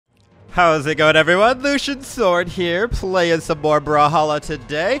How's it going, everyone? Lucian Sword here, playing some more Brawlhalla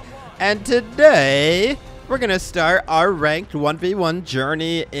today. And today, we're going to start our ranked 1v1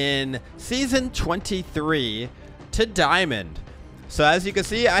 journey in Season 23 to Diamond. So as you can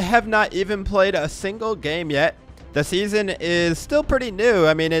see, I have not even played a single game yet. The season is still pretty new.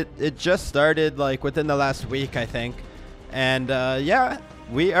 I mean, it just started like within the last week, I think. And yeah,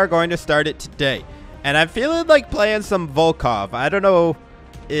 we are going to start it today. And I'm feeling like playing some Volkov. I don't know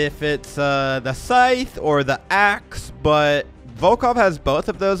if it's the Scythe or the Axe, but Volkov has both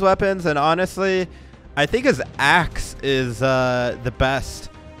of those weapons, and honestly, I think his Axe is the best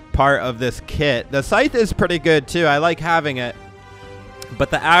part of this kit. The Scythe is pretty good too. I like having it, but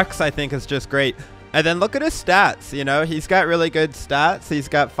the Axe I think is just great. And then look at his stats. You know, he's got really good stats. He's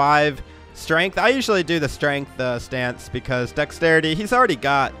got 5 strength. I usually do the strength stance because dexterity, he's already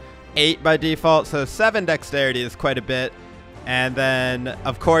got 8 by default, so 7 dexterity is quite a bit. And then,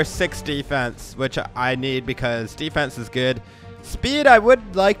 of course, 6 defense, which I need because defense is good. Speed, I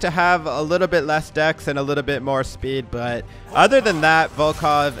would like to have a little bit less dex and a little bit more speed, but other than that,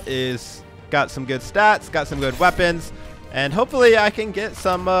 Volkov is got some good stats, got some good weapons, and hopefully I can get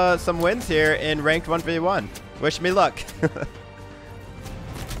some wins here in ranked 1v1. Wish me luck.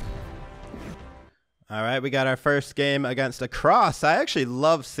 All right, we got our first game against a Cross. I actually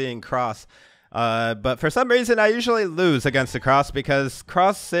love seeing Cross. But for some reason, I usually lose against the Cross because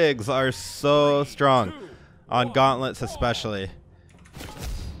Cross Sigs are so strong on gauntlets especially.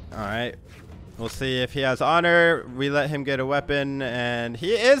 Alright, we'll see if he has honor. We let him get a weapon, and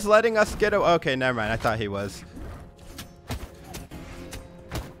he is letting us get a... Okay, never mind. I thought he was.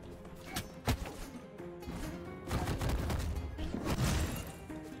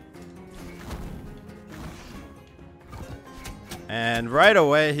 And right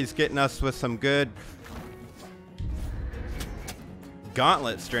away, he's getting us with some good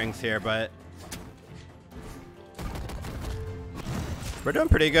gauntlet strings here, but we're doing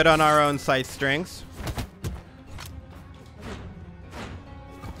pretty good on our own Scythe strings.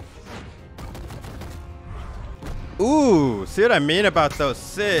 Ooh, see what I mean about those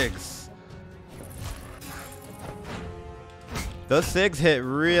Sigs? Those Sigs hit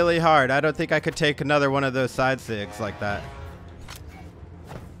really hard. I don't think I could take another one of those side Sigs like that.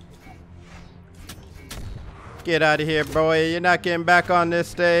 Get out of here, boy. You're not getting back on this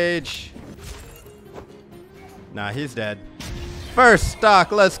stage. Nah, he's dead. First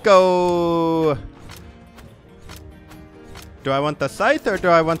stock, let's go. Do I want the Scythe or do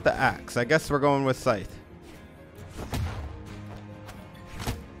I want the Axe? I guess we're going with Scythe.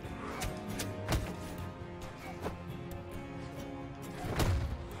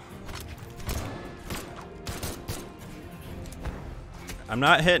 I'm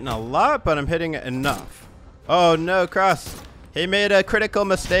not hitting a lot, but I'm hitting it enough. Oh no, Cross. He made a critical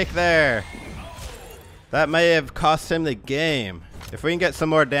mistake there. That may have cost him the game. If we can get some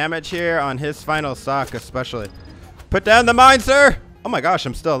more damage here on his final stock especially. Put down the mine, sir! Oh my gosh,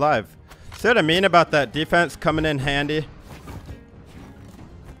 I'm still alive. See what I mean about that defense coming in handy?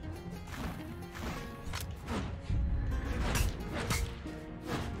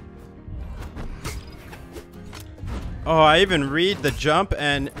 Oh, I even read the jump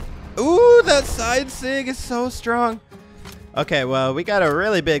and... Ooh, that side Sig is so strong. Okay, well, we got a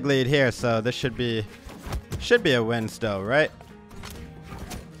really big lead here, so this should be a win still, right?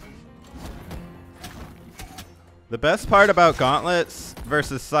 The best part about gauntlets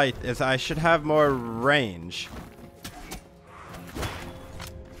versus Scythe is I should have more range.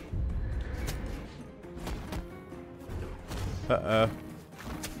 Uh-oh.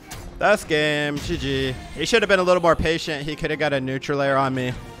 That's game. GG. He should have been a little more patient. He could have got a neutral layer on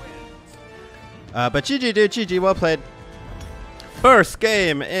me. But GG, dude. GG. Well played. First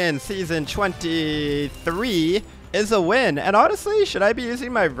game in Season 23 is a win. And honestly, should I be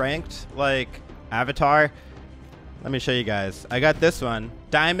using my ranked, like, avatar? Let me show you guys. I got this one.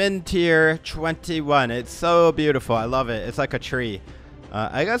 Diamond Tier 21. It's so beautiful. I love it. It's like a tree.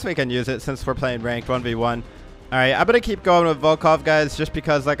 I guess we can use it since we're playing ranked 1v1. Alright, I'm going to keep going with Volkov, guys, just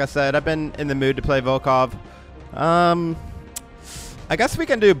because, like I said, I've been in the mood to play Volkov. I guess we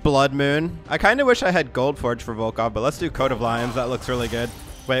can do Blood Moon. I kind of wish I had Gold Forge for Volkov, but let's do Coat of Lions. That looks really good.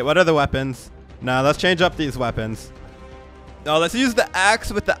 Wait, what are the weapons? No, let's change up these weapons. Oh, let's use the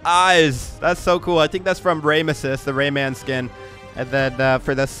Axe with the eyes. That's so cool. I think that's from Ramesis, the Rayman skin. And then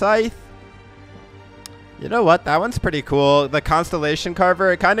for the Scythe, you know what? That one's pretty cool. The Constellation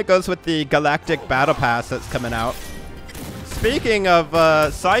Carver, it kind of goes with the Galactic Battle Pass that's coming out. Speaking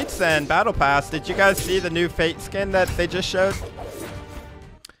of Scythes and Battle Pass, did you guys see the new Fate skin that they just showed?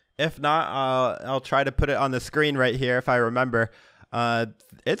 If not, I'll try to put it on the screen right here if I remember.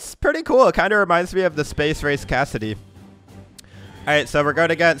 it's pretty cool. It kind of reminds me of the Space Race Cassidy. Alright, so we're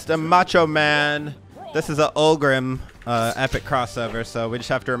going against a Macho Man. This is a Ulgrim epic crossover, so we just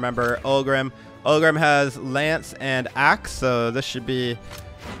have to remember Ulgrim. Ulgrim has Lance and Axe, so this should be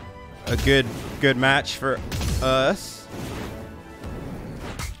a good match for us.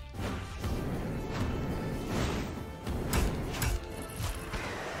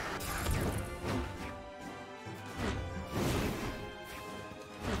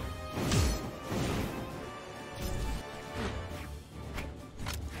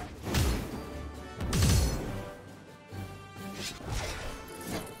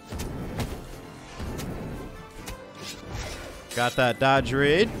 Got that dodge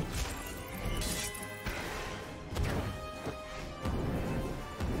read.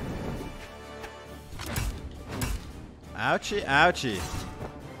 Ouchie, ouchie.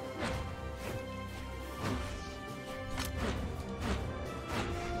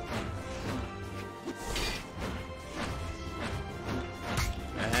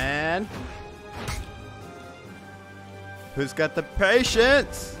 And who's got the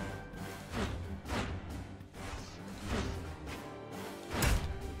patience?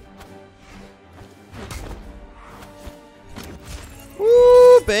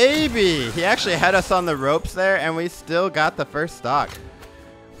 Baby, he actually had us on the ropes there, and we still got the first stock.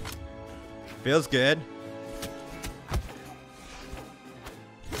 Feels good.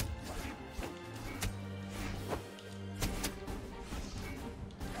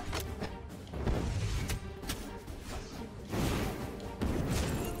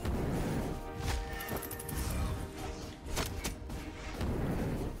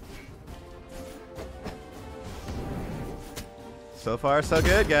 So far, so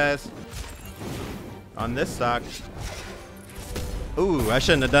good, guys. On this stock. Ooh, I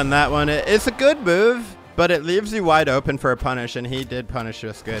shouldn't have done that one. It's a good move, but it leaves you wide open for a punish, and he did punish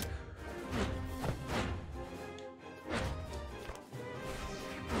us good.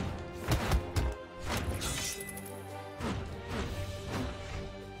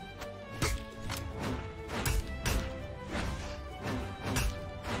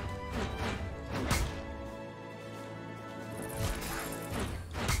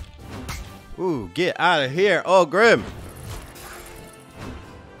 Ooh, get out of here. Oh, Grim.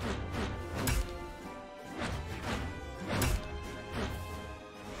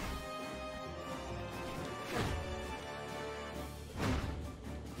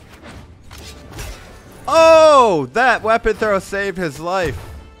 Oh, that weapon throw saved his life.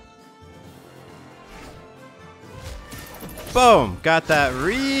 Boom. Got that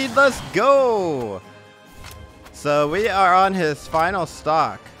read. Let's go. So we are on his final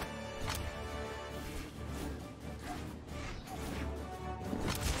stock.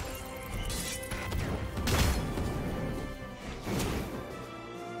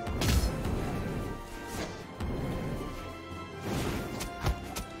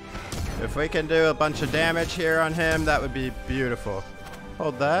 If we can do a bunch of damage here on him, that would be beautiful.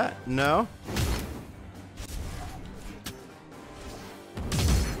 Hold that. No.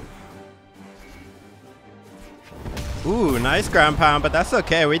 Ooh, nice ground pound, but that's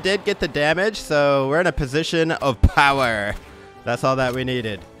okay. We did get the damage, so we're in a position of power. That's all that we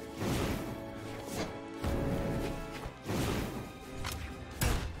needed.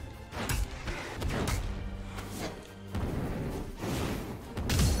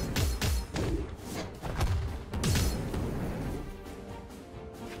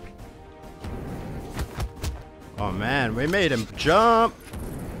 Oh man, we made him jump.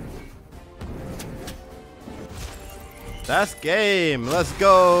 That's game. Let's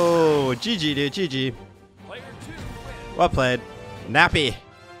go. GG, dude. GG. Well played. Nappy.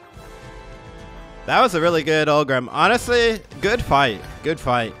 That was a really good Ulgrim. Honestly, good fight. Good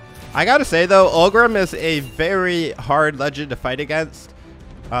fight. I gotta say though, Ulgrim is a very hard legend to fight against.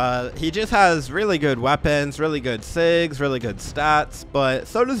 He just has really good weapons, really good SIGs, really good stats, but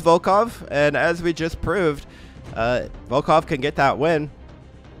so does Volkov, and as we just proved, Volkov can get that win.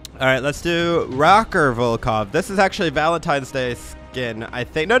 All right, let's do Rocker Volkov. This is actually Valentine's Day skin, I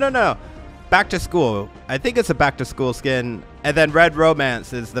think. No. Back to school. I think it's a back to school skin. And then Red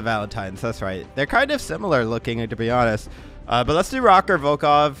Romance is the Valentine's. That's right. They're kind of similar looking, to be honest. But let's do Rocker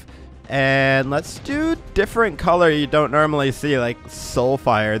Volkov. And let's do different color you don't normally see, like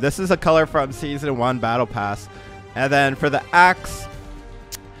Soulfire. This is a color from Season 1 Battle Pass. And then for the axe,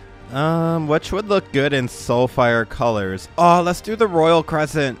 which would look good in Soulfire colors? Oh, let's do the Royal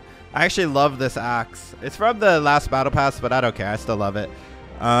Crescent. I actually love this axe. It's from the last Battle Pass, but I don't care. I still love it.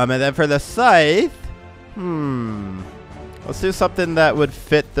 And then for the Scythe, let's do something that would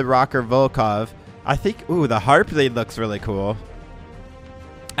fit the Rocker Volkov. I think, ooh, the Harp Lead looks really cool.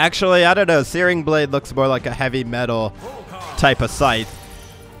 Actually, I don't know. Searing Blade looks more like a heavy metal type of scythe.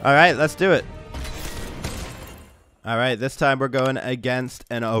 All right, let's do it. All right, this time we're going against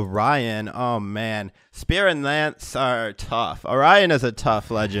an Orion. Oh, man. Spear and Lance are tough. Orion is a tough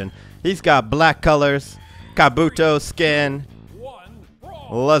legend. He's got black colors, Kabuto skin.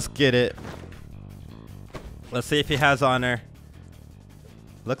 Let's get it. Let's see if he has honor.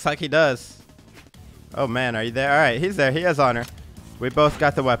 Looks like he does. Oh, man, are you there? All right, he's there. He has honor. We both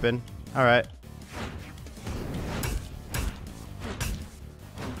got the weapon. All right.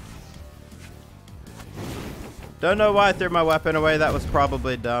 Don't know why I threw my weapon away. That was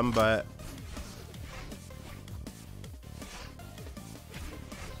probably dumb, but...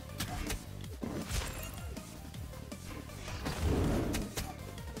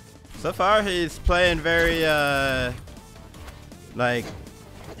 So far, he's playing very, like,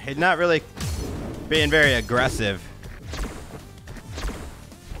 he's not really being very aggressive.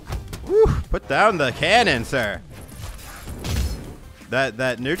 Woo, put down the cannon, sir.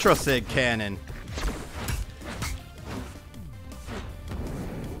 That neutral sig cannon.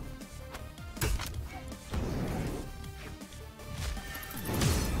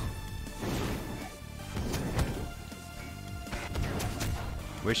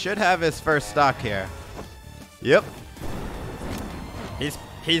 We should have his first stock here. Yep.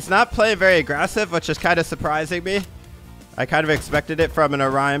 He's not playing very aggressive, which is kind of surprising me. I kind of expected it from an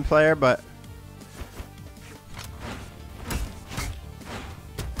Orion player, but...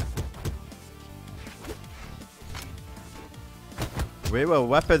 We will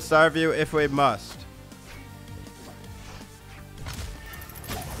weapon starve you if we must.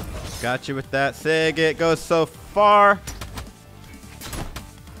 Got you with that sig. It goes so far.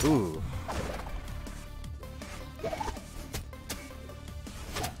 Ooh.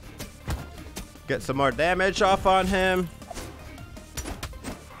 Get some more damage off on him.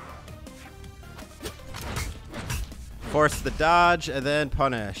 Force the dodge and then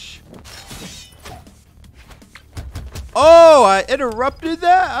punish. Oh, I interrupted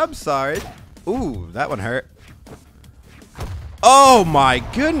that? I'm sorry. Ooh, that one hurt. Oh my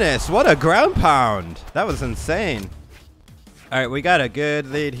goodness, what a ground pound. That was insane. All right, we got a good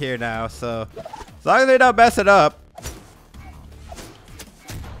lead here now, so as long as they don't mess it up,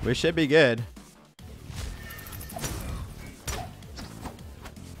 we should be good.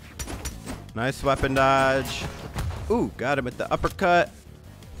 Nice weapon dodge. Ooh, got him with the uppercut.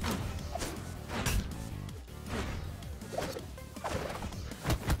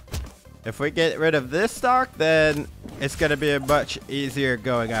 If we get rid of this stock, then it's going to be a much easier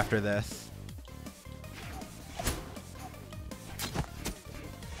going after this.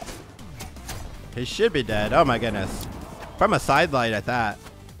 He should be dead. Oh my goodness. From a sidelight at that.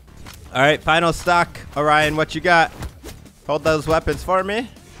 Alright, final stock. Orion, what you got? Hold those weapons for me.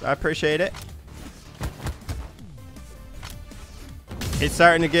 I appreciate it. He's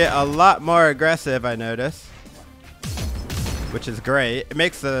starting to get a lot more aggressive, I notice. Which is great. It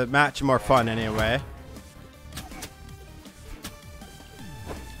makes the match more fun anyway.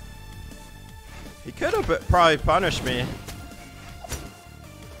 He could have probably punished me.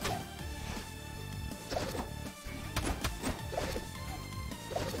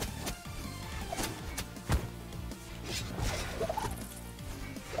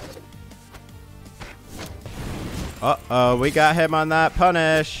 Uh-oh, we got him on that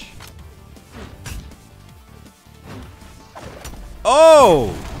punish.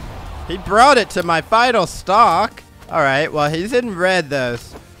 Oh! He brought it to my final stock. Alright, well, he's in red, though.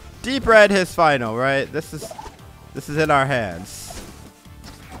 Deep red his final, right? This is in our hands.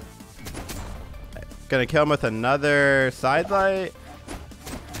 Gonna kill him with another sidelight?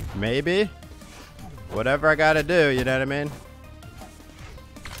 Maybe? Whatever I gotta do, you know what I mean?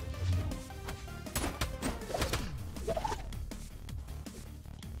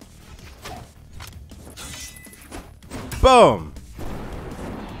 Boom!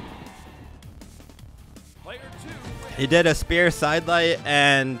 He did a spear sidelight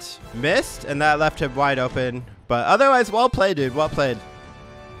and missed, and that left him wide open. But otherwise, well played, dude. Well played.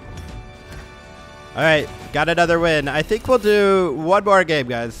 All right, got another win. I think we'll do one more game,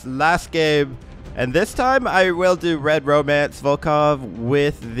 guys. Last game. And this time, I will do Red Romance Volkov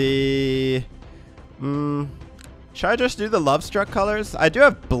with the... should I just do the Love Struck colors? I do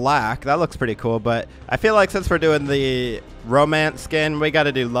have black. That looks pretty cool, but I feel like since we're doing the Romance skin, we got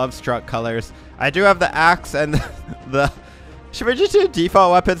to do Love Struck colors. I do have the axe and the... Should we just do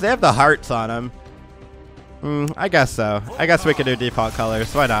default weapons? They have the hearts on them. I guess so. I guess we can do default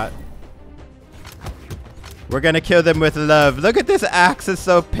colors. Why not? We're going to kill them with love. Look at this axe. It's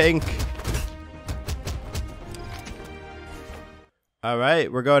so pink. All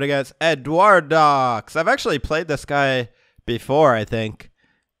right, we're going against Eduardox. I've actually played this guy before, I think.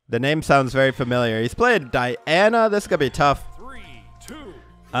 The name sounds very familiar. He's played Diana. This is going to be tough. 3, 2.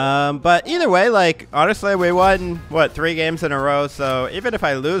 But either way, like, honestly, we won, what, 3 games in a row. So even if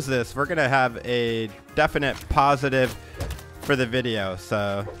I lose this, we're going to have a definite positive for the video.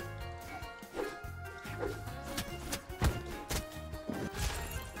 So...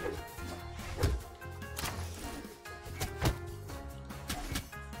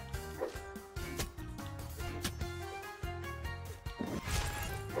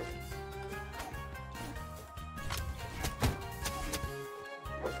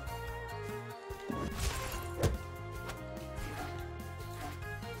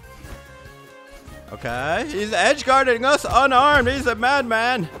 Okay, he's edge guarding us unarmed. He's a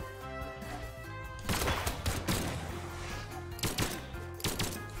madman.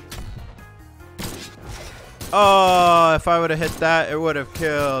 Oh, if I would have hit that, it would have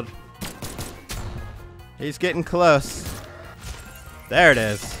killed. He's getting close. There it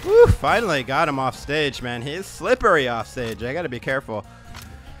is. Woo, finally got him off stage, man. He's slippery off stage. I gotta be careful.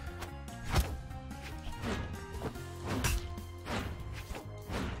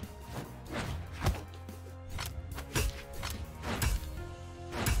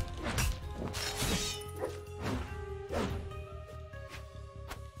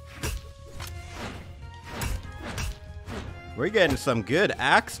 We're getting some good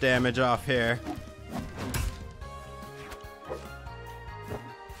axe damage off here.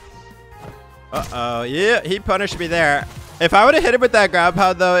 Uh-oh. Yeah, he punished me there. If I would have hit him with that ground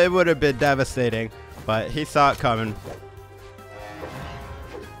pound, though, it would have been devastating. But he saw it coming.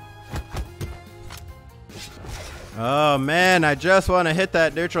 Oh, man. I just want to hit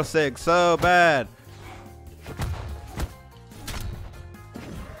that neutral sig so bad.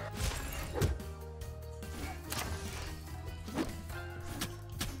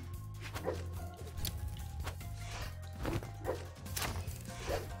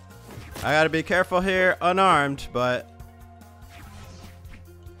 I gotta be careful here, unarmed, but...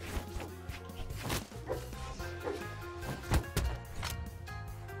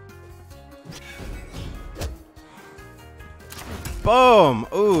 Boom!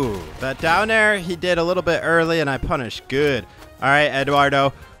 Ooh, that down air he did a little bit early and I punished. Good. Alright,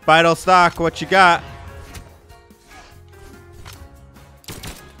 Eduardo. Vital stock, what you got?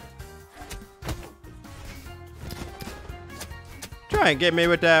 Try and get me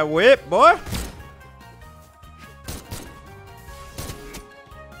with that whip, boy.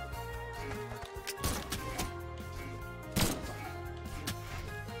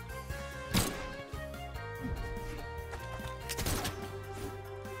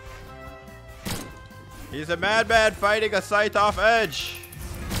 He's a madman fighting a Scythe off edge.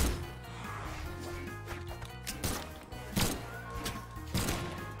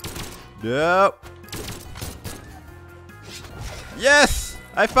 Yep. Yes!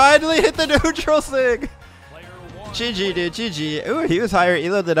 I finally hit the neutral sig! GG, dude, GG. Ooh, he was higher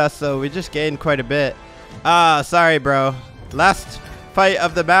elo than us, so we just gained quite a bit. Ah, sorry, bro. Last fight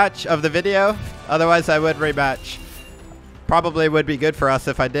of the match, of the video. Otherwise, I would rematch. Probably would be good for us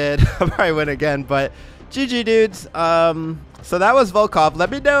if I did. I'll probably win again, but GG, dudes. So that was Volkov.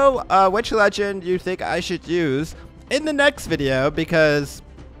 Let me know which legend you think I should use in the next video, because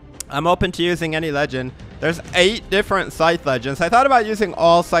I'm open to using any legend. There's 8 different Scythe legends. I thought about using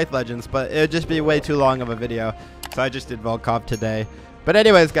all Scythe legends, but it would just be way too long of a video. So I just did Volkov today. But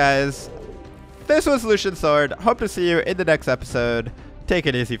anyways, guys, this was Lucian Sword. Hope to see you in the next episode. Take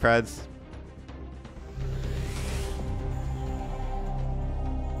it easy, friends.